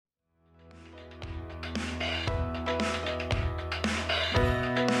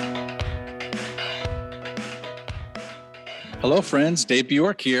Hello, friends. Dave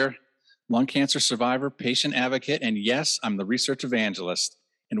Bjork here, lung cancer survivor, patient advocate, and yes, I'm the research evangelist.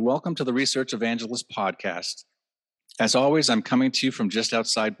 And welcome to the Research Evangelist podcast. As always, I'm coming to you from just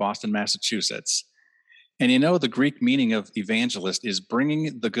outside Boston, Massachusetts. And you know, the Greek meaning of evangelist is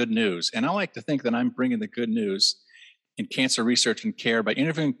bringing the good news. And I like to think that I'm bringing the good news in cancer research and care by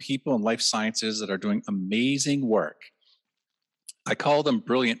interviewing people in life sciences that are doing amazing work. I call them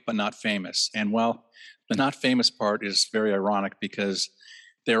brilliant but not famous. And well, the not famous part is very ironic because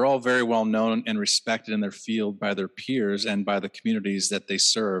they're all very well known and respected in their field by their peers and by the communities that they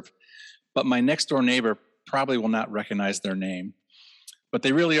serve. But my next door neighbor probably will not recognize their name. But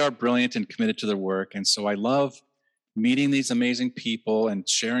they really are brilliant and committed to their work. And so I love meeting these amazing people and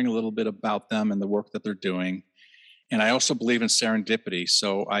sharing a little bit about them and the work that they're doing. And I also believe in serendipity.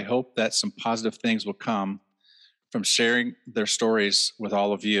 So I hope that some positive things will come from sharing their stories with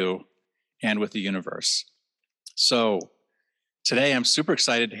all of you and with the universe. So today I'm super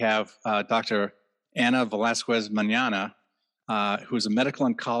excited to have Dr. Ana Velázquez Mañana, who is a medical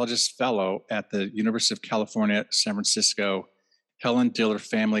oncologist fellow at the University of California, San Francisco, Helen Diller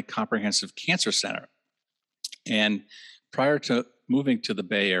Family Comprehensive Cancer Center. And prior to moving to the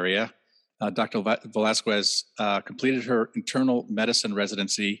Bay Area, Dr. Velázquez completed her internal medicine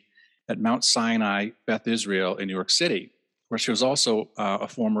residency at Mount Sinai Beth Israel in New York City, where she was also a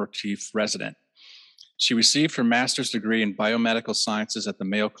former chief resident. She received her master's degree in biomedical sciences at the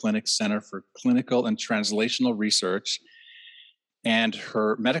Mayo Clinic Center for Clinical and Translational Research and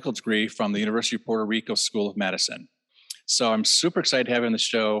her medical degree from the University of Puerto Rico School of Medicine. So I'm super excited to have you on the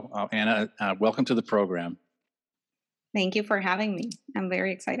show. Anna, welcome to the program. Thank you for having me. I'm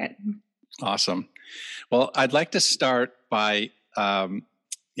very excited. Awesome. Well, I'd like to start by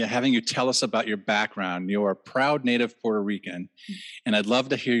having you tell us about your background. You're a proud native Puerto Rican, and I'd love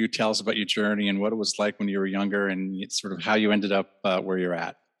to hear you tell us about your journey and what it was like when you were younger and sort of how you ended up where you're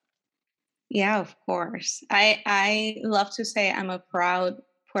at. Yeah, of course. I love to say I'm a proud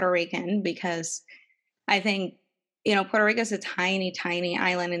Puerto Rican because I think, Puerto Rico is a tiny, tiny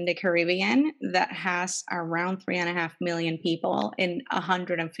island in the Caribbean that has around 3.5 million people in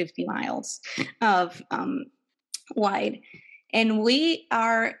 150 miles of wide. And we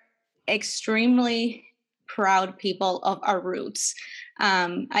are extremely proud people of our roots.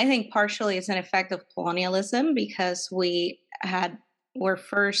 I think partially it's an effect of colonialism because we were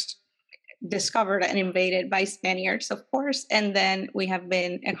first discovered and invaded by Spaniards, of course, and then we have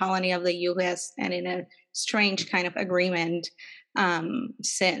been a colony of the U.S. and in a strange kind of agreement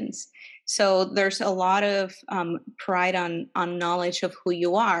since. So there's a lot of pride on knowledge of who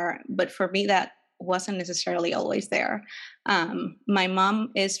you are, but for me that wasn't necessarily always there. My mom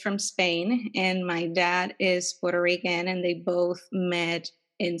is from Spain and my dad is Puerto Rican, and they both met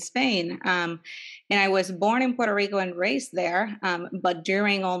in Spain. And I was born in Puerto Rico and raised there. But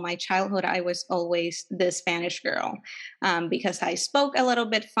during all my childhood, I was always the Spanish girl because I spoke a little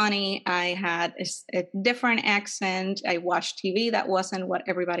bit funny. I had a different accent. I watched TV that wasn't what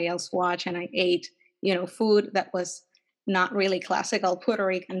everybody else watched. And I ate, food that was not really classical Puerto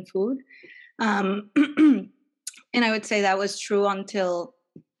Rican food. And I would say that was true until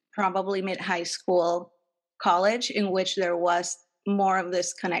probably mid-high school, college, in which there was more of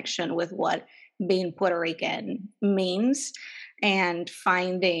this connection with what being Puerto Rican means and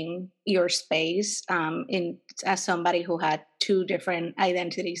finding your space as somebody who had two different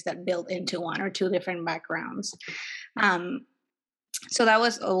identities that built into one or two different backgrounds. So that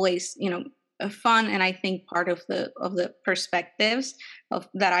was always, fun, and I think part of the perspectives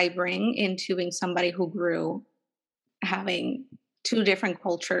that I bring into being somebody who grew having two different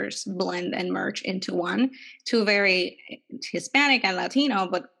cultures blend and merge into one, two very Hispanic and Latino,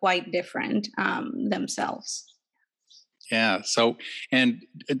 but quite different themselves. Yeah. So, and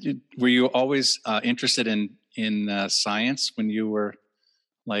were you always interested in science when you were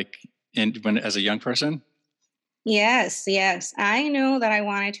as a young person? Yes. I knew that I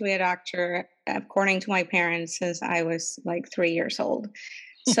wanted to be a doctor, according to my parents, since I was like 3 years old.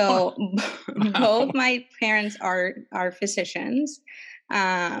 So both my parents are physicians.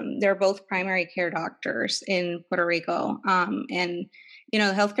 They're both primary care doctors in Puerto Rico. And, the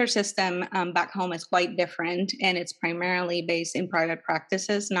healthcare system back home is quite different, and it's primarily based in private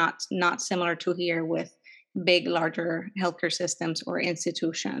practices, not similar to here with big, larger healthcare systems or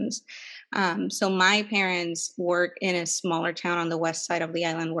institutions. So my parents work in a smaller town on the west side of the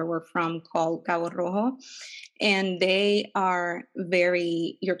island where we're from called Cabo Rojo. And they are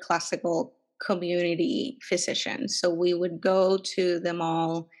very your classical community physicians. So we would go to the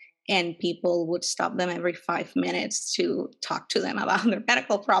mall and people would stop them every 5 minutes to talk to them about their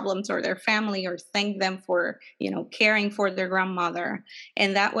medical problems or their family, or thank them for, caring for their grandmother.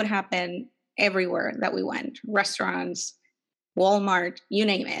 And that would happen everywhere that we went, restaurants, Walmart, you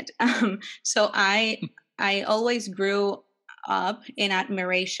name it. So I always grew up in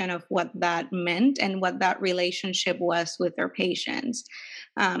admiration of what that meant and what that relationship was with their patients.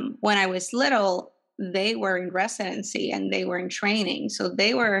 When I was little, they were in residency and they were in training, so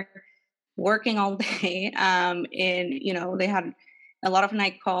they were working all day. And they had a lot of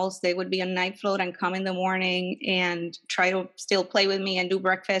night calls. They would be on night float and come in the morning and try to still play with me and do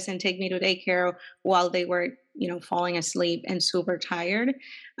breakfast and take me to daycare while they were, falling asleep and super tired.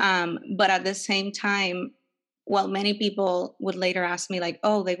 But at the same time, well, many people would later ask me like,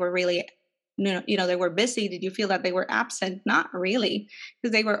 oh, they were really, they were busy. Did you feel that they were absent? Not really,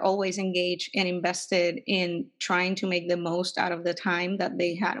 because they were always engaged and invested in trying to make the most out of the time that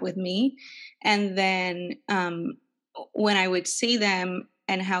they had with me. And then when I would see them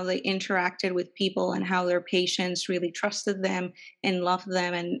and how they interacted with people and how their patients really trusted them and loved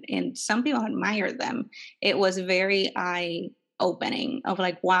them, and some people admired them, it was very eye opening of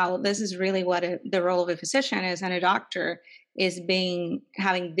like, wow, this is really what the role of a physician is, and a doctor is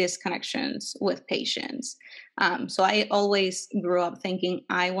having these connections with patients. So I always grew up thinking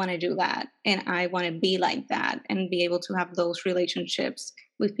I want to do that, and I want to be like that and be able to have those relationships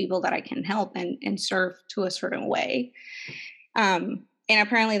with people that I can help and serve to a certain way. And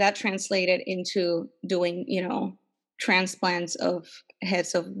apparently that translated into doing, transplants of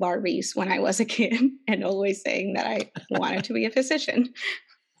heads of Barbies when I was a kid, and always saying that I wanted to be a physician.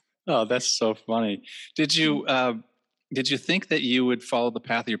 Oh, that's so funny. Did you think that you would follow the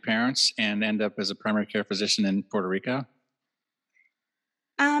path of your parents and end up as a primary care physician in Puerto Rico?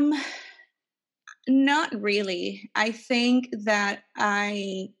 Not really.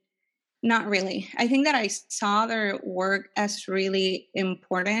 Not really. I think that I saw their work as really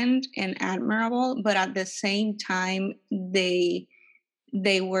important and admirable, but at the same time, they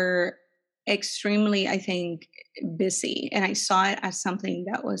were extremely, I think, busy, and I saw it as something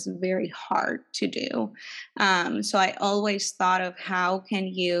that was very hard to do. So I always thought of how can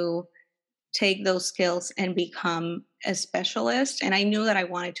you take those skills and become a specialist. And I knew that I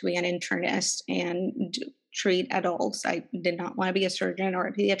wanted to be an internist and treat adults. I did not want to be a surgeon or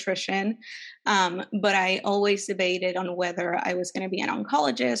a pediatrician. But I always debated on whether I was going to be an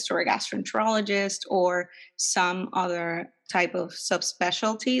oncologist or a gastroenterologist or some other type of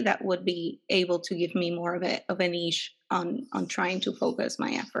subspecialty that would be able to give me more of a niche on trying to focus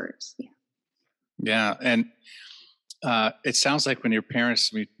my efforts. Yeah. Yeah. And it sounds like when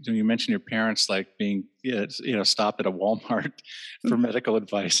you mentioned your parents, like being, stopped at a Walmart for medical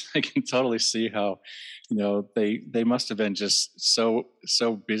advice, I can totally see how, they must have been just so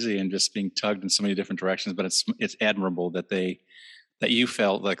busy and just being tugged in so many different directions. But it's admirable that you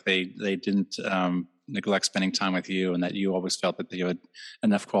felt like they didn't neglect spending time with you, and that you always felt that you had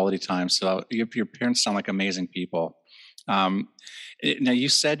enough quality time. So your parents sound like amazing people. Now you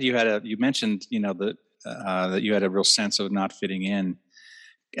said you mentioned, that you had a real sense of not fitting in,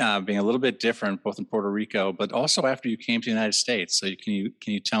 being a little bit different, both in Puerto Rico, but also after you came to the United States. So can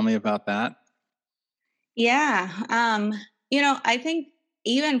you tell me about that? Yeah. I think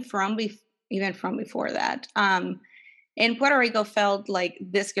even from before that, in Puerto Rico, felt like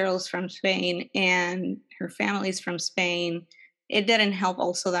this girl's from Spain and her family's from Spain. It didn't help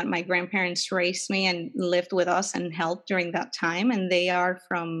also that my grandparents raised me and lived with us and helped during that time. And they are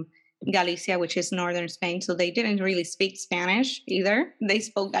from Galicia, which is northern Spain. So they didn't really speak Spanish either. They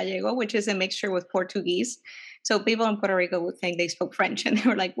spoke Gallego, which is a mixture with Portuguese. So people in Puerto Rico would think they spoke French, and they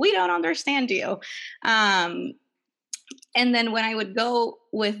were like, we don't understand you. And then when I would go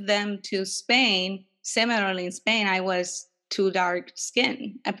with them to Spain, similarly in Spain, I was too dark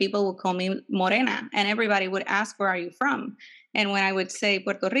skin, and people would call me Morena, and everybody would ask, where are you from? And when I would say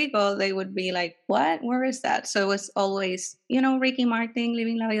Puerto Rico, they would be like, what? Where is that? So it was always, Ricky Martin,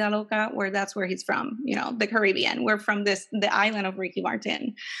 living la vida loca, that's where he's from, the Caribbean. We're from the island of Ricky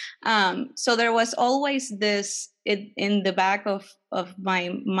Martin. So there was always this in the back of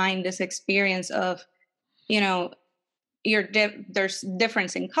my mind, this experience of, there's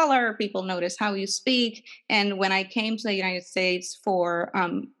difference in color. People notice how you speak. And when I came to the United States for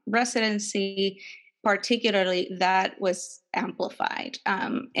residency, particularly, that was amplified.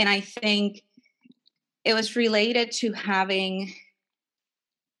 And I think it was related to having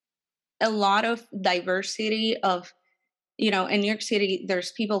a lot of diversity of, in New York City,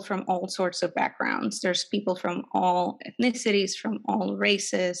 there's people from all sorts of backgrounds. There's people from all ethnicities, from all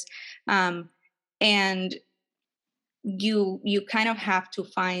races. And you kind of have to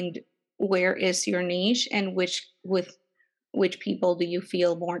find where is your niche and which people do you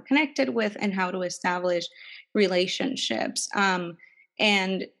feel more connected with, and how to establish relationships.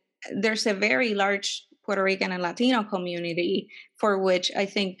 And there's a very large Puerto Rican and Latino community for which I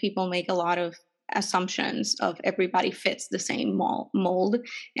think people make a lot of assumptions of everybody fits the same mold,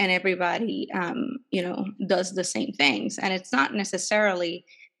 and everybody does the same things, and it's not necessarily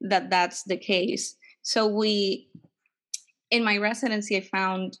that that's the case. So we in my residency,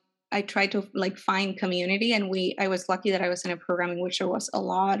 I tried to like find community, and I was lucky that I was in a program in which there was a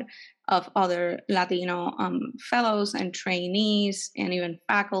lot of other Latino fellows and trainees and even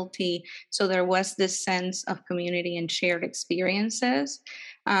faculty. So there was this sense of community and shared experiences,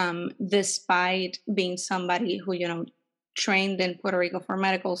 despite being somebody who, trained in Puerto Rico for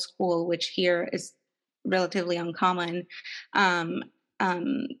medical school, which here is relatively uncommon. Um,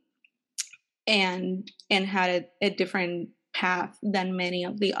 um, and had a different path than many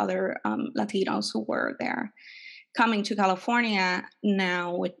of the other Latinos who were there. Coming to California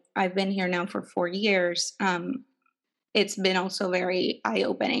now, I've been here now for 4 years. It's been also very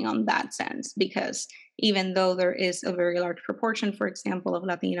eye-opening on that sense, because even though there is a very large proportion, for example, of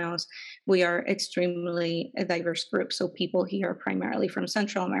Latinos, we are extremely a diverse group. So people here are primarily from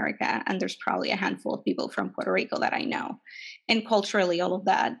Central America, and there's probably a handful of people from Puerto Rico that I know. And culturally, all of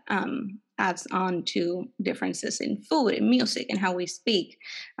that adds on to differences in food and music and how we speak,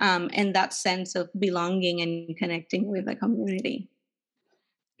 and that sense of belonging and connecting with the community.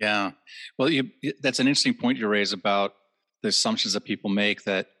 Yeah. Well, that's an interesting point you raise about the assumptions that people make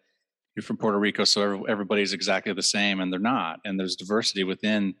that you're from Puerto Rico, so everybody's exactly the same, and they're not. And there's diversity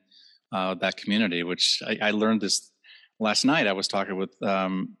within that community, which I learned this last night. I was talking with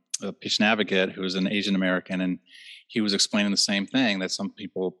a patient advocate who is an Asian American, and he was explaining the same thing, that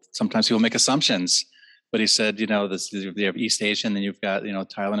sometimes people make assumptions. But he said, you have East Asian, and you've got,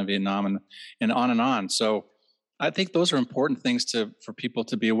 Thailand and Vietnam, and on and on. So I think those are important things for people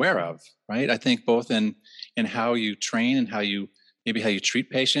to be aware of, right? I think both in how you train and how you treat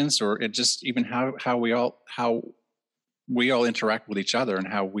patients, or just even how we all interact with each other and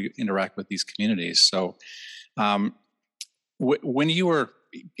how we interact with these communities. So, when you were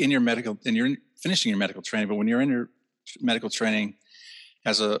in your you're finishing your medical training, but when you're in your medical training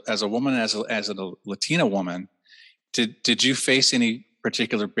as a woman, as a Latina woman, did you face any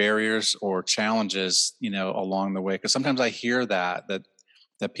particular barriers or challenges, along the way? Because sometimes I hear that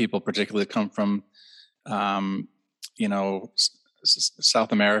people particularly come from,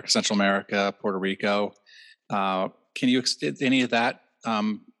 South America, Central America, Puerto Rico. Can you any of that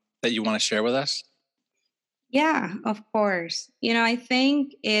that you want to share with us? Yeah, of course. I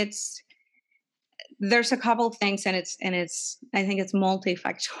think there's a couple of things, and I think it's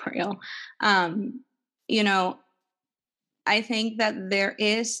multifactorial. Um, you know, I think that there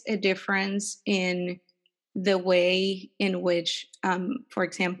is a difference in the way in which, for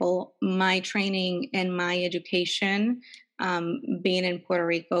example, my training and my education, being in Puerto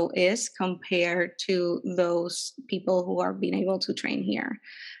Rico, is compared to those people who are being able to train here.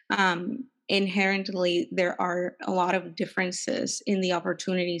 Inherently, there are a lot of differences in the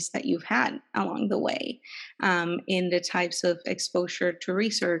opportunities that you've had along the way, in the types of exposure to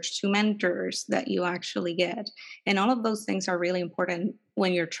research, to mentors that you actually get. And all of those things are really important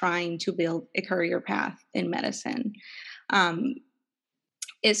when you're trying to build a career path in medicine.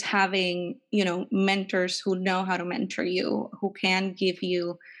 Is having, mentors who know how to mentor you, who can give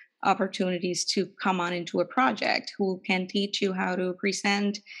you opportunities to come on into a project, who can teach you how to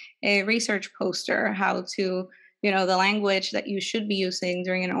present a research poster, how to, the language that you should be using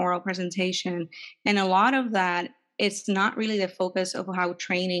during an oral presentation. And a lot of that, it's not really the focus of how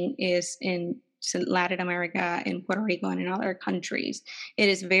training is in Latin America, in Puerto Rico, and in other countries. It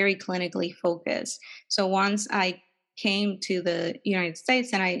is very clinically focused. So once I came to the United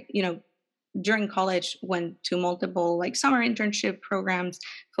States, and I, during college, went to multiple like summer internship programs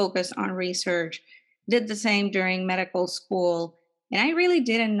focused on research, did the same during medical school. And I really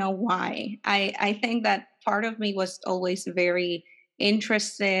didn't know why. I think that part of me was always very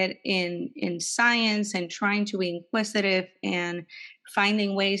interested in science and trying to be inquisitive and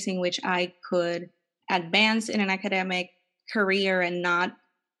finding ways in which I could advance in an academic career and not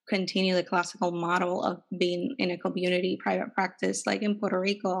continue the classical model of being in a community private practice like in Puerto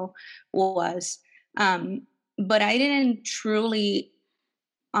Rico was. But I didn't truly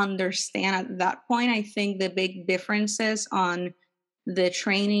understand at that point, I think, the big differences on the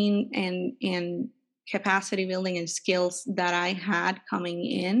training and capacity building and skills that I had coming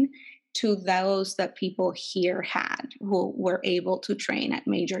in to those that people here had who were able to train at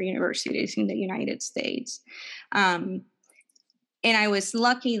major universities in the United States. And I was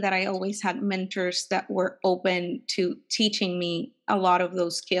lucky that I always had mentors that were open to teaching me a lot of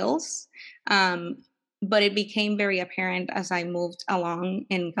those skills. Um, but it became very apparent as I moved along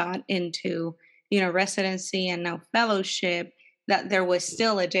and got into, residency and now fellowship, that there was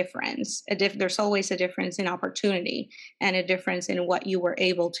still a difference. There's always a difference in opportunity and a difference in what you were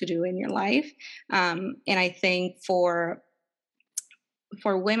able to do in your life. And I think for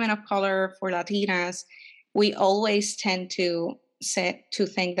women of color, for Latinas, we always tend to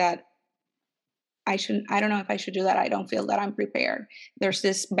think that I don't know if I should do that. I don't feel that I'm prepared. There's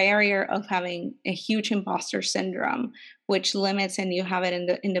this barrier of having a huge imposter syndrome, which limits, and you have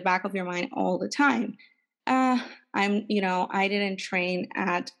it in the back of your mind all the time. I didn't train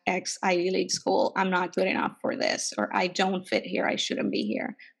at X Ivy League school. I'm not good enough for this, or I don't fit here. I shouldn't be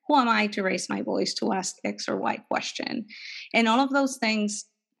here. Who am I to raise my voice to ask X or Y question? And all of those things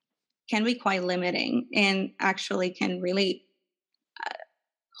can be quite limiting and actually can really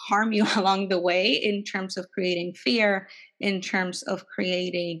harm you along the way in terms of creating fear, in terms of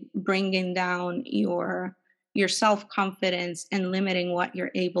bringing down your self-confidence and limiting what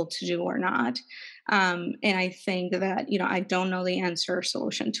you're able to do or not. And I think that, I don't know the answer or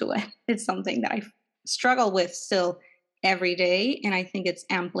solution to it. It's something that I struggle with still every day. And I think it's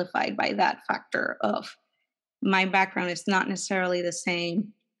amplified by that factor of my background is not necessarily the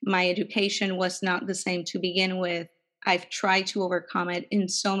same. My education was not the same to begin with. I've tried to overcome it in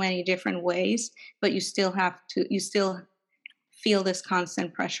so many different ways, but you still feel this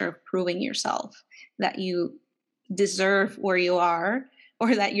constant pressure of proving yourself that you deserve where you are,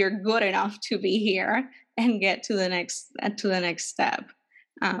 or that you're good enough to be here and get to the next step.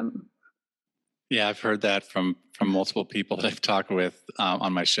 Yeah, I've heard that from multiple people that I've talked with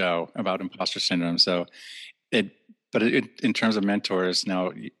on my show about imposter syndrome. So in terms of mentors,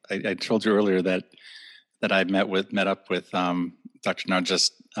 now I told you earlier that I met up with Dr.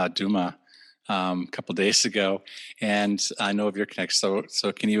 Narjas Duma a couple of days ago, and I know of your connection.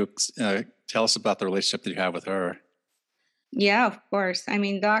 So can you tell us about the relationship that you have with her? Yeah, of course. I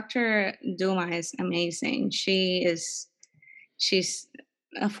mean, Dr. Duma is amazing. She's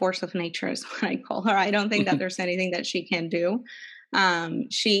a force of nature is what I call her. I don't think that there's anything that she can do.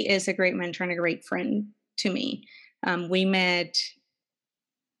 She is a great mentor and a great friend to me. We met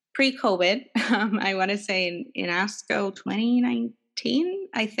pre-COVID, I want to say in ASCO 2019,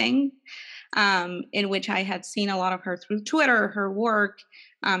 I think, in which I had seen a lot of her through Twitter, her work,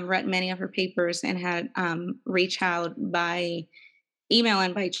 read many of her papers, and had reached out by email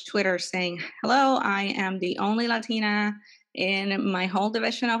and by Twitter saying, hello, I am the only Latina in my whole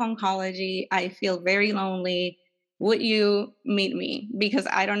division of oncology. I feel very lonely. Would you meet me? Because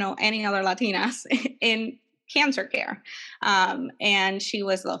I don't know any other Latinas in cancer care. And she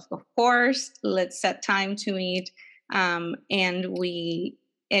was, of course, let's set time to meet. And we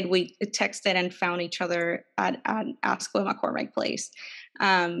texted and found each other at ASCO McCormick Place.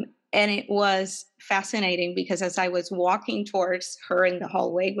 And it was fascinating because as I was walking towards her in the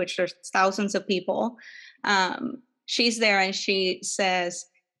hallway, which there's thousands of people, she's there and she says,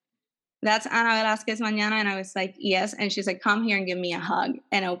 that's Ana Velázquez Mañana. And I was like, yes. And she's like, come here and give me a hug,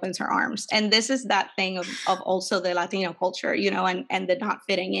 and opens her arms. And this is that thing of also the Latino culture, and the not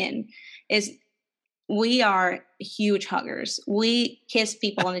fitting in is we are huge huggers. We kiss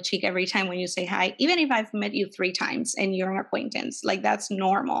people on the cheek every time when you say hi, even if I've met you 3 times and you're an acquaintance, like that's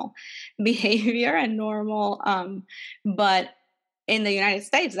normal behavior and normal. But in the United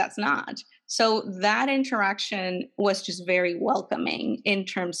States, that's not. So that interaction was just very welcoming in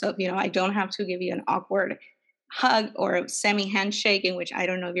terms of, I don't have to give you an awkward hug or a semi handshake, in which I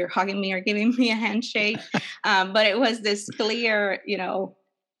don't know if you're hugging me or giving me a handshake. But it was this clear,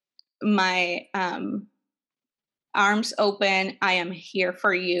 my arms open, I am here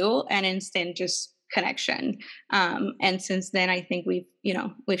for you, and instant just connection. And since then, I think we've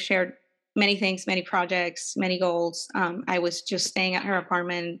shared many things, many projects, many goals. I was just staying at her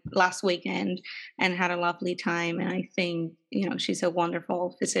apartment last weekend and had a lovely time. And I think, she's a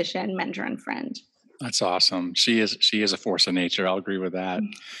wonderful physician, mentor, and friend. That's awesome. She is a force of nature. I'll agree with that.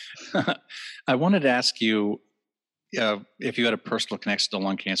 I wanted to ask you if you had a personal connection to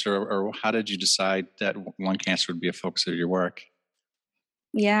lung cancer, or how did you decide that lung cancer would be a focus of your work?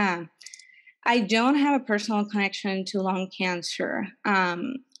 Yeah, I don't have a personal connection to lung cancer.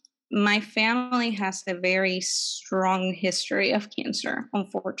 My family has a very strong history of cancer,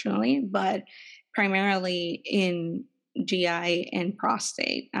 unfortunately, but primarily in GI and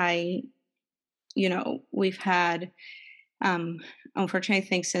prostate. We've had, unfortunately, I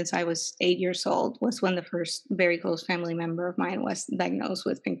think since I was 8 years old was when the first very close family member of mine was diagnosed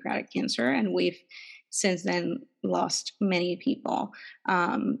with pancreatic cancer. And we've since then lost many people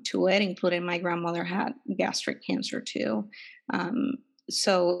to it, including my grandmother had gastric cancer too.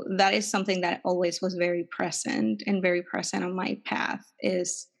 So that is something that always was very present and very present on my path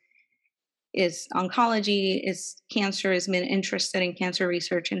is oncology, is cancer, has been interested in cancer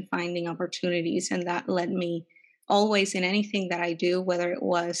research and finding opportunities. And that led me always in anything that I do, whether it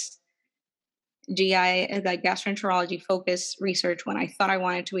was GI, like gastroenterology focused research. When I thought I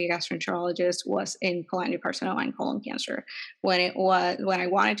wanted to be a gastroenterologist, was in cholangiocarcinoma and colon cancer. When I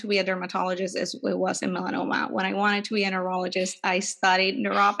wanted to be a dermatologist, it was in melanoma. When I wanted to be a neurologist, I studied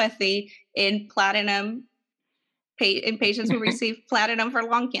neuropathy in patients who receive platinum for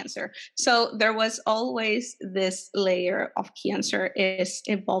lung cancer. So there was always this layer of cancer is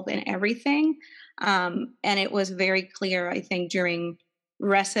involved in everything. And it was very clear, I think, during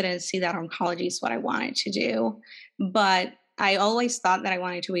residency that oncology is what I wanted to do. But I always thought that I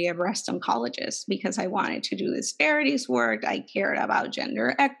wanted to be a breast oncologist because I wanted to do disparities work. I cared about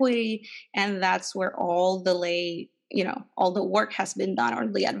gender equity. And that's where all the work has been done, or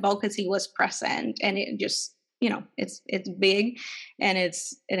the advocacy was present. And it just, it's big and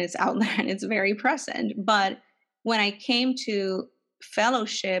it's out there and it's very present. But when I came to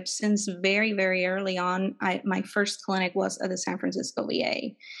fellowship, since very, very early on, my first clinic was at the San Francisco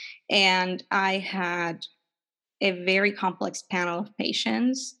VA. And I had a very complex panel of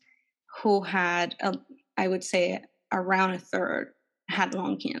patients who had, I would say around a third had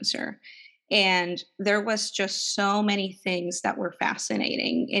lung cancer. And there was just so many things that were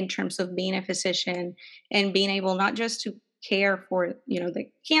fascinating in terms of being a physician and being able not just to care for, the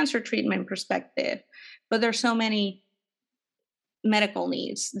cancer treatment perspective, but there's so many medical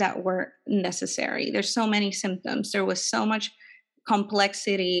needs that were necessary. There's so many symptoms. There was so much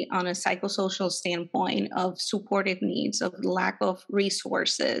complexity on a psychosocial standpoint of supportive needs, of lack of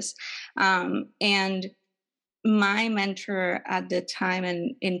resources. And my mentor at the time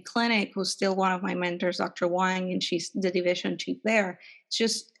in clinic, who's still one of my mentors, Dr. Wang, and she's the division chief there,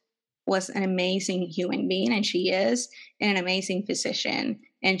 just was an amazing human being, and she is, and an amazing physician.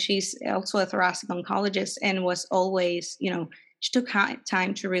 And she's also a thoracic oncologist and was always, she took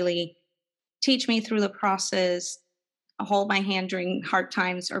time to really teach me through the process, hold my hand during hard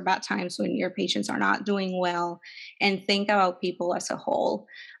times or bad times when your patients are not doing well, and think about people as a whole.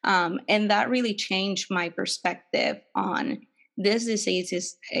 And that really changed my perspective on this disease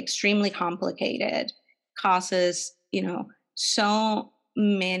is extremely complicated, causes, so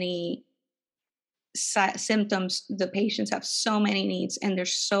many symptoms. The patients have so many needs, and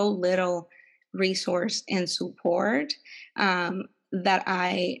there's so little resource and support that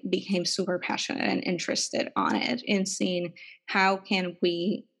I became super passionate and interested on it, in seeing how can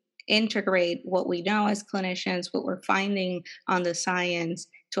we integrate what we know as clinicians, what we're finding on the science,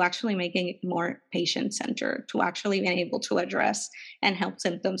 to actually making it more patient-centered, to actually being able to address and help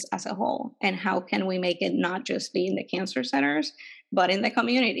symptoms as a whole. And how can we make it not just be in the cancer centers, but in the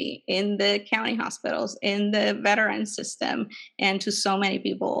community, in the county hospitals, in the veteran system, and to so many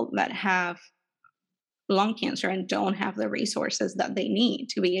people that have lung cancer and don't have the resources that they need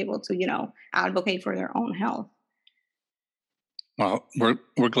to be able to, advocate for their own health. Well,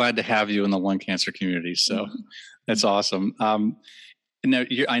 we're glad to have you in the lung cancer community. So that's awesome. Now,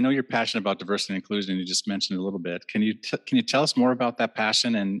 I know you're passionate about diversity and inclusion. You just mentioned a little bit. Can you tell us more about that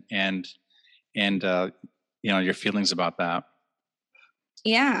passion and your feelings about that?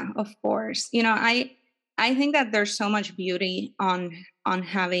 Yeah, of course. I think that there's so much beauty on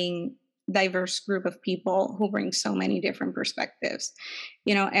having diverse group of people who bring so many different perspectives.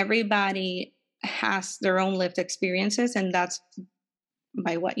 Everybody has their own lived experiences, and that's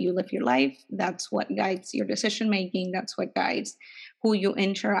by what you live your life. That's what guides your decision making. That's what guides who you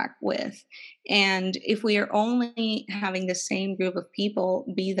interact with. And if we are only having the same group of people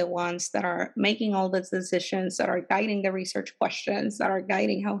be the ones that are making all the decisions, that are guiding the research questions, that are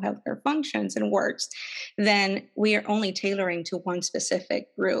guiding how healthcare functions and works, then we are only tailoring to one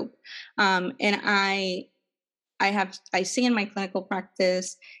specific group. And I see in my clinical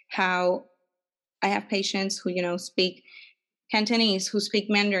practice how I have patients who, speak Cantonese, who speak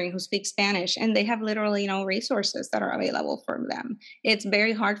Mandarin, who speak Spanish, and they have literally no resources that are available for them. It's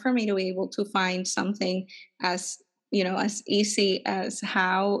very hard for me to be able to find something as easy as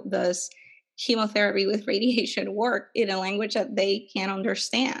how does chemotherapy with radiation work in a language that they can't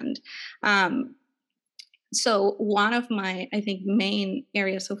understand. So one of my, I think, main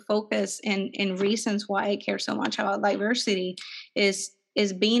areas of focus and reasons why I care so much about diversity is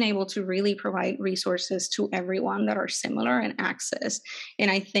being able to really provide resources to everyone that are similar and access.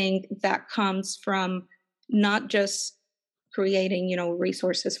 And I think that comes from not just creating,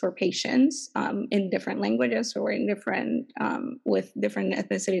 resources for patients in different languages or in different with different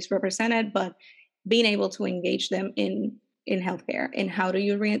ethnicities represented, but being able to engage them in healthcare. And how do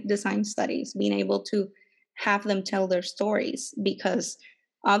you redesign studies? Being able to have them tell their stories, because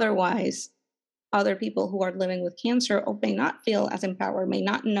otherwise, other people who are living with cancer may not feel as empowered, may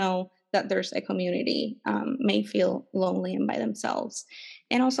not know that there's a community, may feel lonely and by themselves.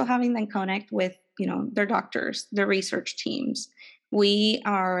 And also having them connect with, their doctors, their research teams. We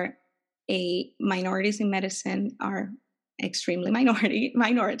are minorities in medicine are extremely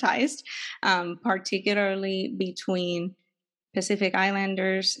minoritized, particularly between Pacific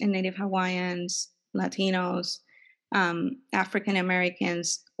Islanders and Native Hawaiians, Latinos, African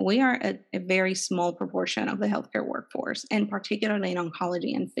Americans. We are a very small proportion of the healthcare workforce, and particularly in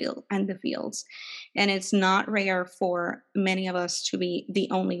oncology and the fields. And it's not rare for many of us to be the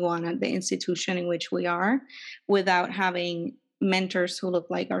only one at the institution in which we are, without having mentors who look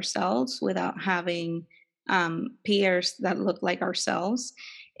like ourselves, without having peers that look like ourselves.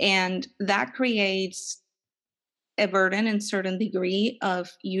 And that creates a burden and certain degree of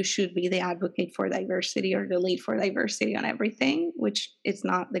you should be the advocate for diversity or the lead for diversity on everything, which is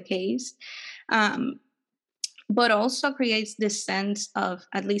not the case. But also creates this sense of,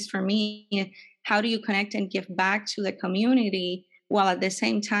 at least for me, how do you connect and give back to the community while at the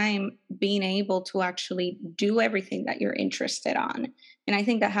same time being able to actually do everything that you're interested on? And I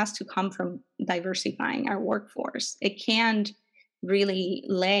think that has to come from diversifying our workforce. It can't really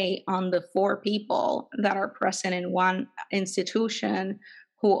lay on the 4 people that are present in one institution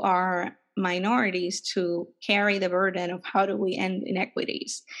who are minorities to carry the burden of how do we end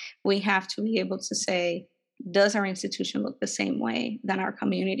inequities. We have to be able to say, does our institution look the same way that our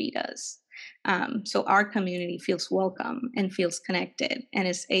community does? So our community feels welcome and feels connected and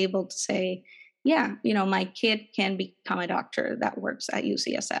is able to say, yeah, my kid can become a doctor that works at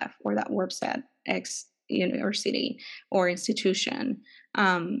UCSF or that works at X university or institution.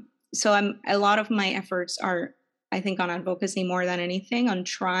 So a lot of my efforts are, I think, on advocacy more than anything, on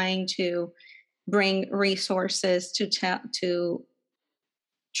trying to bring resources to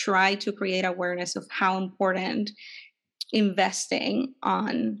try to create awareness of how important investing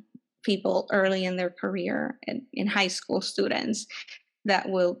on people early in their career and in high school students that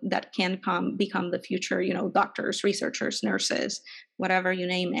can become the future, doctors, researchers, nurses, whatever you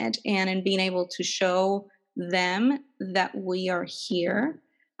name it. And in being able to show them that we are here,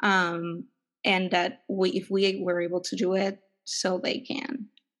 and that if we were able to do it, so they can.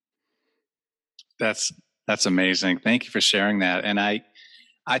 That's amazing. Thank you for sharing that. And I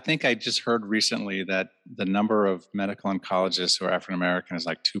think I just heard recently that the number of medical oncologists who are African American is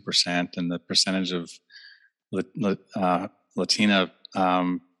like 2%, and the percentage of Latina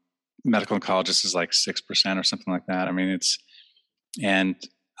medical oncologists is like 6% or something like that. I mean, and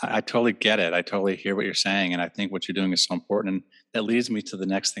I totally get it. I totally hear what you're saying. And I think what you're doing is so important. And that leads me to the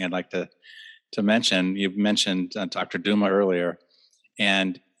next thing I'd like to mention. You mentioned Dr. Duma earlier,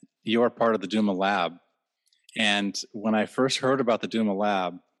 and you are part of the Duma Lab. And when I first heard about the Duma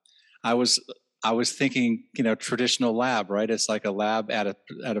Lab, I was thinking, traditional lab, right? It's like a lab at a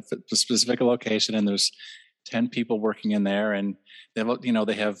specific location, and there's 10 people working in there, and they have,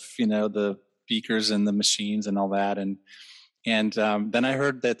 the beakers and the machines and all that. And then I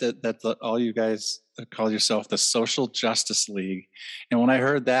heard that all you guys call yourself the Social Justice League. And when I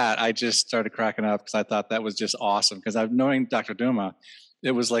heard that, I just started cracking up, because I thought that was just awesome. Because I've knowing Dr. Duma,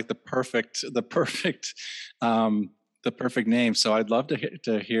 it was like the perfect name. So I'd love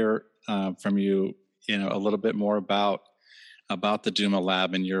to hear from you, a little bit more about the Duma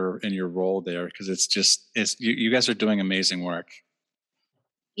Lab and your role there, because it's you guys are doing amazing work.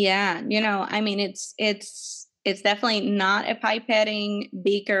 Yeah, I mean, it's definitely not a pipetting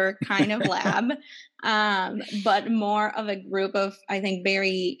beaker kind of lab, but more of a group of, I think,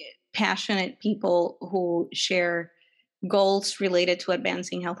 very passionate people who share goals related to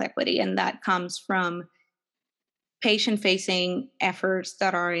advancing health equity. And that comes from patient-facing efforts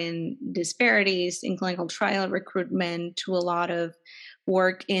that are in disparities in clinical trial recruitment, to a lot of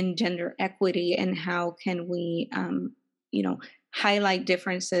work in gender equity and how can we, highlight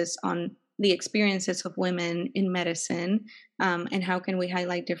differences on the experiences of women in medicine, and how can we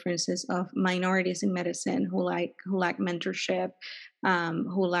highlight differences of minorities in medicine who lack mentorship,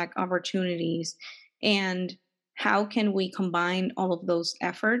 who lack opportunities, and how can we combine all of those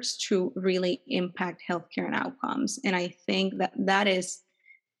efforts to really impact healthcare and outcomes? And I think that is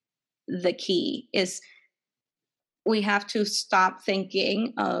the key, is we have to stop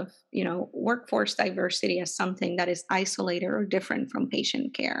thinking of, workforce diversity as something that is isolated or different from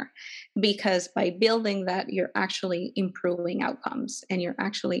patient care, because by building that, you're actually improving outcomes and you're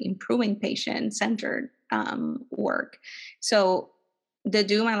actually improving patient-centered work. So the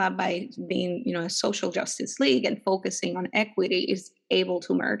Duma Lab, by being, a social justice league and focusing on equity, is able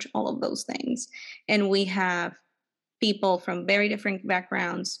to merge all of those things. And we have people from very different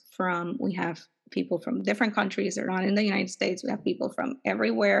backgrounds. We have people from different countries that are not in the United States. We have people from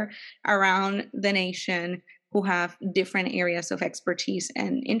everywhere around the nation who have different areas of expertise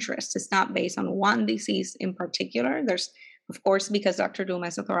and interest. It's not based on one disease in particular. There's, of course, because Dr. Duma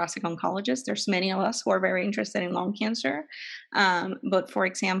is a thoracic oncologist, there's many of us who are very interested in lung cancer. But for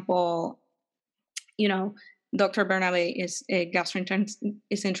example, Dr. Bernabe is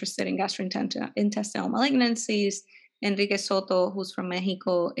interested in gastrointestinal malignancies. Enrique Soto, who's from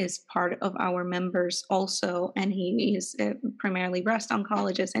Mexico, is part of our members also, and he is primarily breast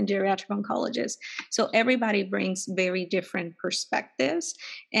oncologist and geriatric oncologist. So everybody brings very different perspectives,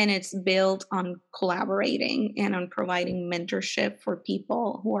 and it's built on collaborating and on providing mentorship for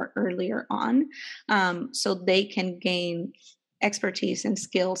people who are earlier on, so they can gain expertise and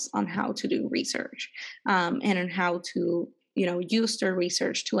skills on how to do research, and on how to use their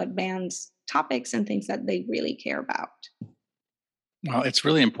research to advance topics and things that they really care about. Well, it's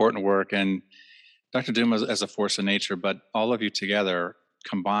really important work, and Dr. Duma as a force of nature, but all of you together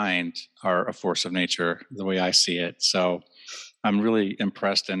combined are a force of nature, the way I see it. So I'm really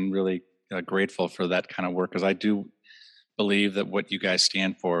impressed and really grateful for that kind of work, because I do believe that what you guys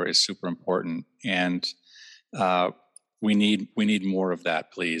stand for is super important, and we need more of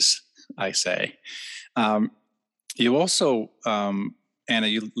that, please, I say. You also, Anna,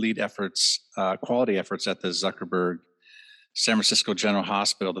 you lead quality efforts at the Zuckerberg San Francisco General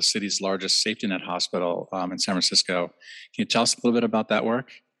Hospital, the city's largest safety net hospital in San Francisco. Can you tell us a little bit about that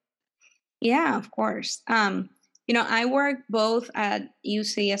work? Yeah, of course. I work both at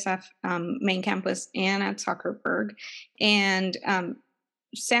UCSF main campus and at Zuckerberg, and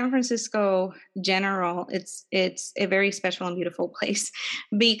San Francisco General, it's a very special and beautiful place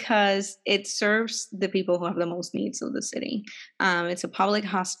because it serves the people who have the most needs of the city. It's a public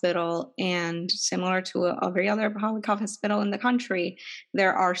hospital, and similar to every other public hospital in the country,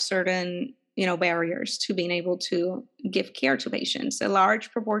 there are certain barriers to being able to give care to patients. A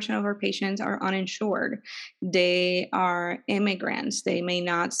large proportion of our patients are uninsured. They are immigrants. They may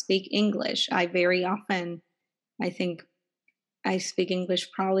not speak English. I think I speak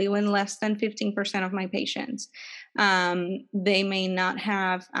English probably with less than 15% of my patients. They may not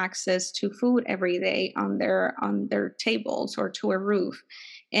have access to food every day on their tables or to a roof.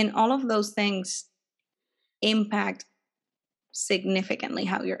 And all of those things impact significantly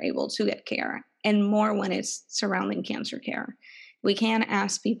how you're able to get care, and more when it's surrounding cancer care. We can't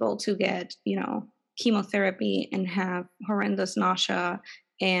ask people to get, chemotherapy and have horrendous nausea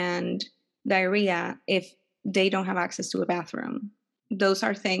and diarrhea if they don't have access to a bathroom. Those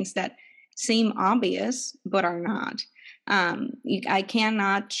are things that seem obvious, but are not. I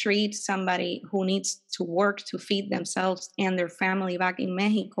cannot treat somebody who needs to work to feed themselves and their family back in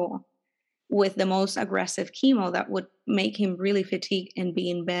Mexico with the most aggressive chemo that would make him really fatigued and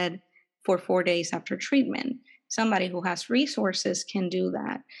be in bed for 4 days after treatment. Somebody who has resources can do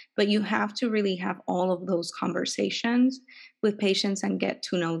that, but you have to really have all of those conversations with patients and get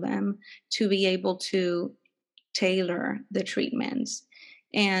to know them to be able to tailor the treatments.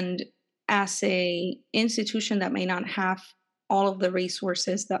 And as a institution that may not have all of the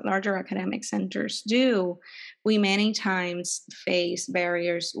resources that larger academic centers do, we many times face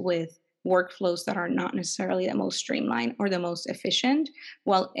barriers with workflows that are not necessarily the most streamlined or the most efficient,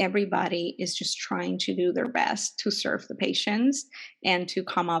 while everybody is just trying to do their best to serve the patients and to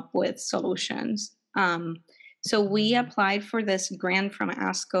come up with solutions. So we applied for this grant from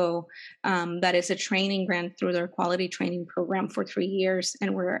ASCO that is a training grant through their quality training program for 3 years,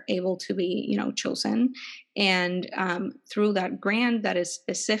 and we're able to be, chosen. And through that grant that is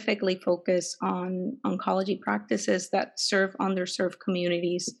specifically focused on oncology practices that serve underserved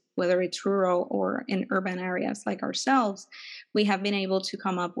communities, whether it's rural or in urban areas like ourselves, we have been able to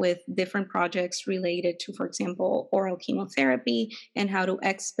come up with different projects related to, for example, oral chemotherapy and how to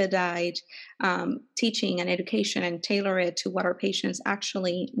expedite teaching and education and tailor it to what our patients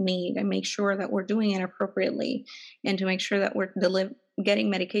actually need and make sure that we're doing it appropriately, and to make sure that we're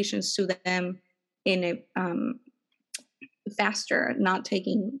getting medications to them in a faster, not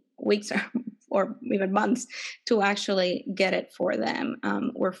taking weeks or even months to actually get it for them.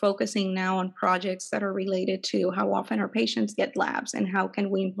 We're focusing now on projects that are related to how often our patients get labs and how can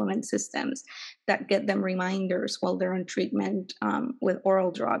we implement systems that get them reminders while they're on treatment with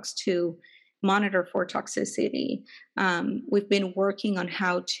oral drugs to monitor for toxicity. We've been working on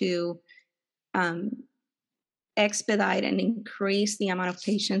how to expedite and increase the amount of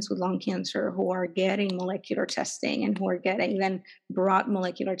patients with lung cancer who are getting molecular testing and who are getting then broad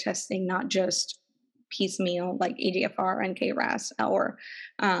molecular testing, not just piecemeal like EGFR and KRAS or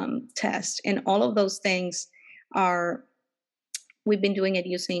test. And all of those things we've been doing it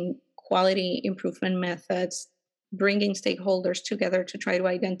using quality improvement methods, bringing stakeholders together to try to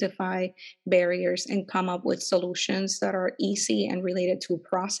identify barriers and come up with solutions that are easy and related to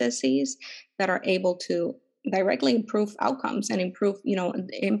processes that are able to directly improve outcomes and improve,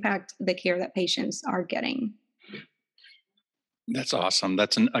 impact the care that patients are getting. That's awesome.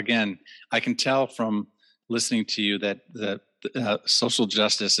 Again, I can tell from listening to you that the social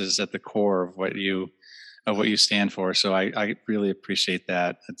justice is at the core of what you stand for. So I really appreciate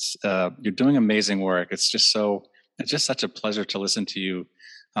that. It's you're doing amazing work. It's just such a pleasure to listen to you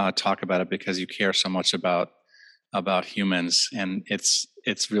talk about it, because you care so much about humans, and it's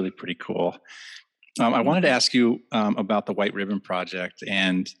really pretty cool. I wanted to ask you about the White Ribbon Project,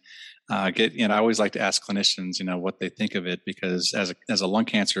 and I always like to ask clinicians, what they think of it, because as a lung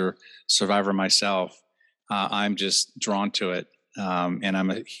cancer survivor myself, I'm just drawn to it, and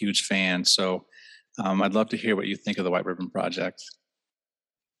I'm a huge fan. So I'd love to hear what you think of the White Ribbon Project.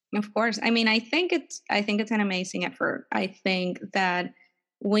 Of course. I mean, I think it's an amazing effort. I think that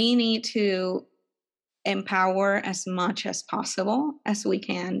we need to empower as much as possible as we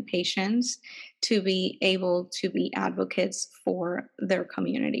can patients to be able to be advocates for their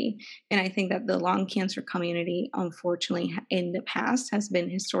community. And I think that the lung cancer community, unfortunately, in the past has been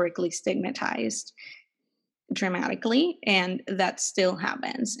historically stigmatized dramatically, and that still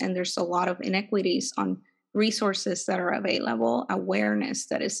happens. And there's a lot of inequities on resources that are available, awareness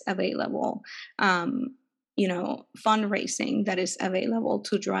that is available, fundraising that is available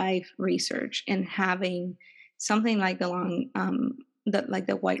to drive research, and having something like the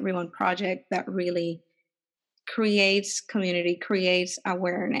White Ribbon Project that really creates community, creates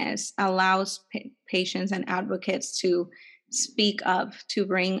awareness, allows patients and advocates to speak up, to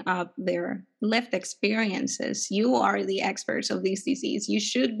bring up their lived experiences. You are the experts of this disease. You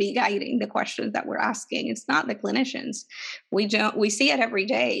should be guiding the questions that we're asking. It's not the clinicians. We see it every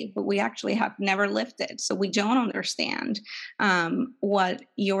day, but we actually have never lived it. So we don't understand what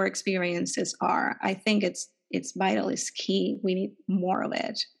your experiences are. I think it's vital, it's key. We need more of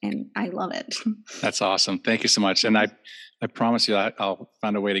it, and I love it. That's awesome. Thank you so much. And I promise you, I'll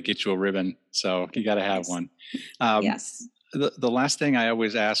find a way to get you a ribbon. So you got to have one. Yes. The last thing I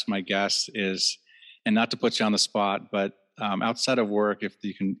always ask my guests is, and not to put you on the spot, but outside of work, if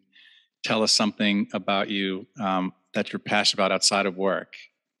you can tell us something about you that you're passionate about outside of work.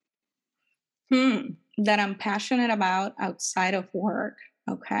 That I'm passionate about outside of work.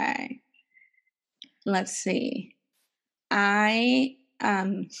 Okay. Let's see. I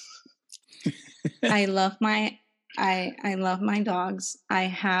love my dogs. I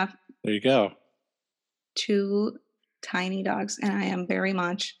have There you go. 2 tiny dogs, and I am very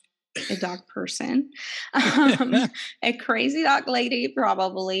much a dog person. A crazy dog lady,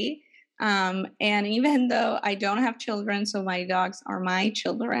 probably. And even though I don't have children, so my dogs are my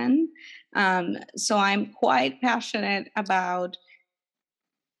children. So I'm quite passionate about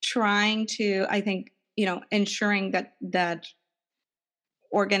trying to, I think, ensuring that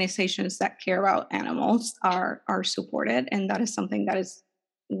organizations that care about animals are supported. And that is something that is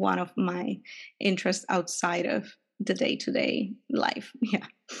one of my interests outside of the day-to-day life. Yeah.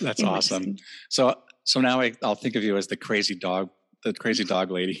 That's awesome. So now I'll think of you as the crazy dog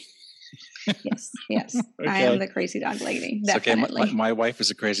lady. Yes. Okay. I am the crazy dog lady. Definitely. Okay. My wife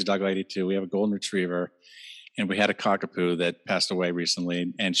is a crazy dog lady too. We have a golden retriever, and we had a cockapoo that passed away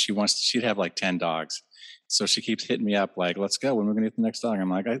recently, and she'd have like 10 dogs. So she keeps hitting me up like, let's go. When we're going to get the next dog?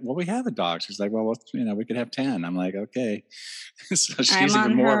 I'm like, well, we have a dog. She's like, well, we could have 10. I'm like, okay. So she's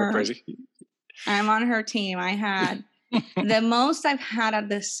even more of a crazy. I'm on her team. I had the most I've had at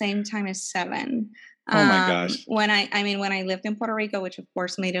the same time is 7. Oh my gosh. When I lived in Puerto Rico, which of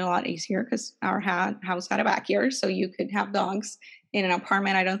course made it a lot easier because our house had a backyard, so you could have dogs in an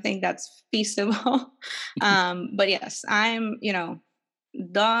apartment. I don't think that's feasible. But yes, I'm,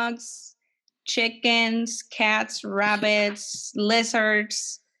 dogs, chickens, cats, rabbits,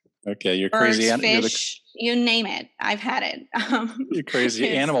 lizards. Okay, you're birds, crazy. Fish, you name it. I've had it. You're crazy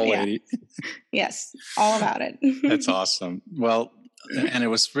animal lady. Yes, all about it. That's awesome. Well, And it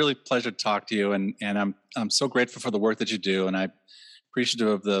was really a pleasure to talk to you. And I'm so grateful for the work that you do, and I'm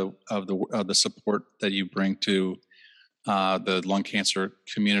appreciative of the support that you bring to the lung cancer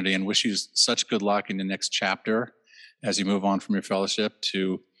community, and wish you such good luck in the next chapter as you move on from your fellowship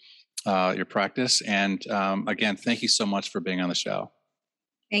to your practice. And again, thank you so much for being on the show.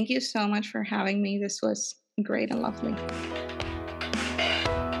 Thank you so much for having me. This was great and lovely.